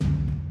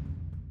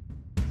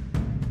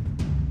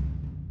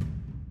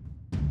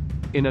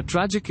In a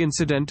tragic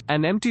incident,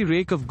 an empty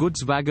rake of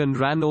goods wagon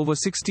ran over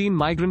 16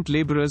 migrant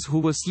laborers who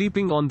were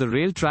sleeping on the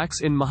rail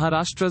tracks in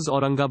Maharashtra's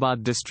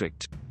Aurangabad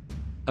district.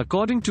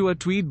 According to a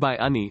tweet by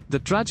Ani, the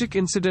tragic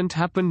incident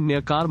happened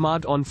near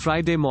Karmad on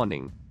Friday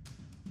morning.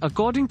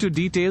 According to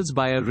details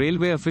by a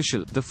railway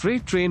official, the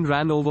freight train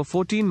ran over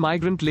 14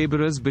 migrant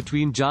laborers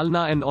between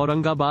Jalna and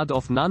Aurangabad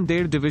of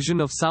Nanded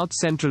division of South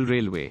Central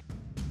Railway.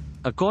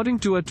 According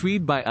to a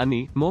tweet by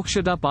Ani,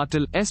 Mokshada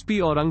Patil,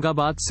 SP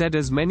Aurangabad said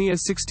as many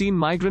as 16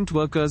 migrant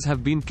workers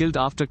have been killed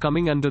after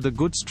coming under the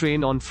goods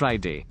train on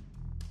Friday.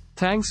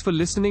 Thanks for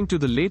listening to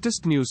the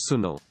latest news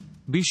Suno.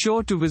 Be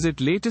sure to visit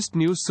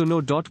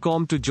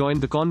latestnewssuno.com to join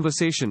the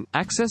conversation,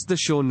 access the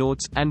show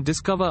notes, and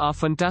discover our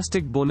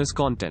fantastic bonus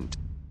content.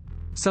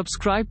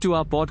 Subscribe to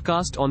our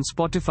podcast on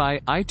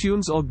Spotify,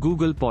 iTunes or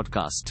Google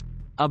Podcast.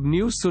 अब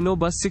news सुनो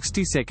बस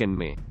 60 second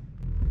में।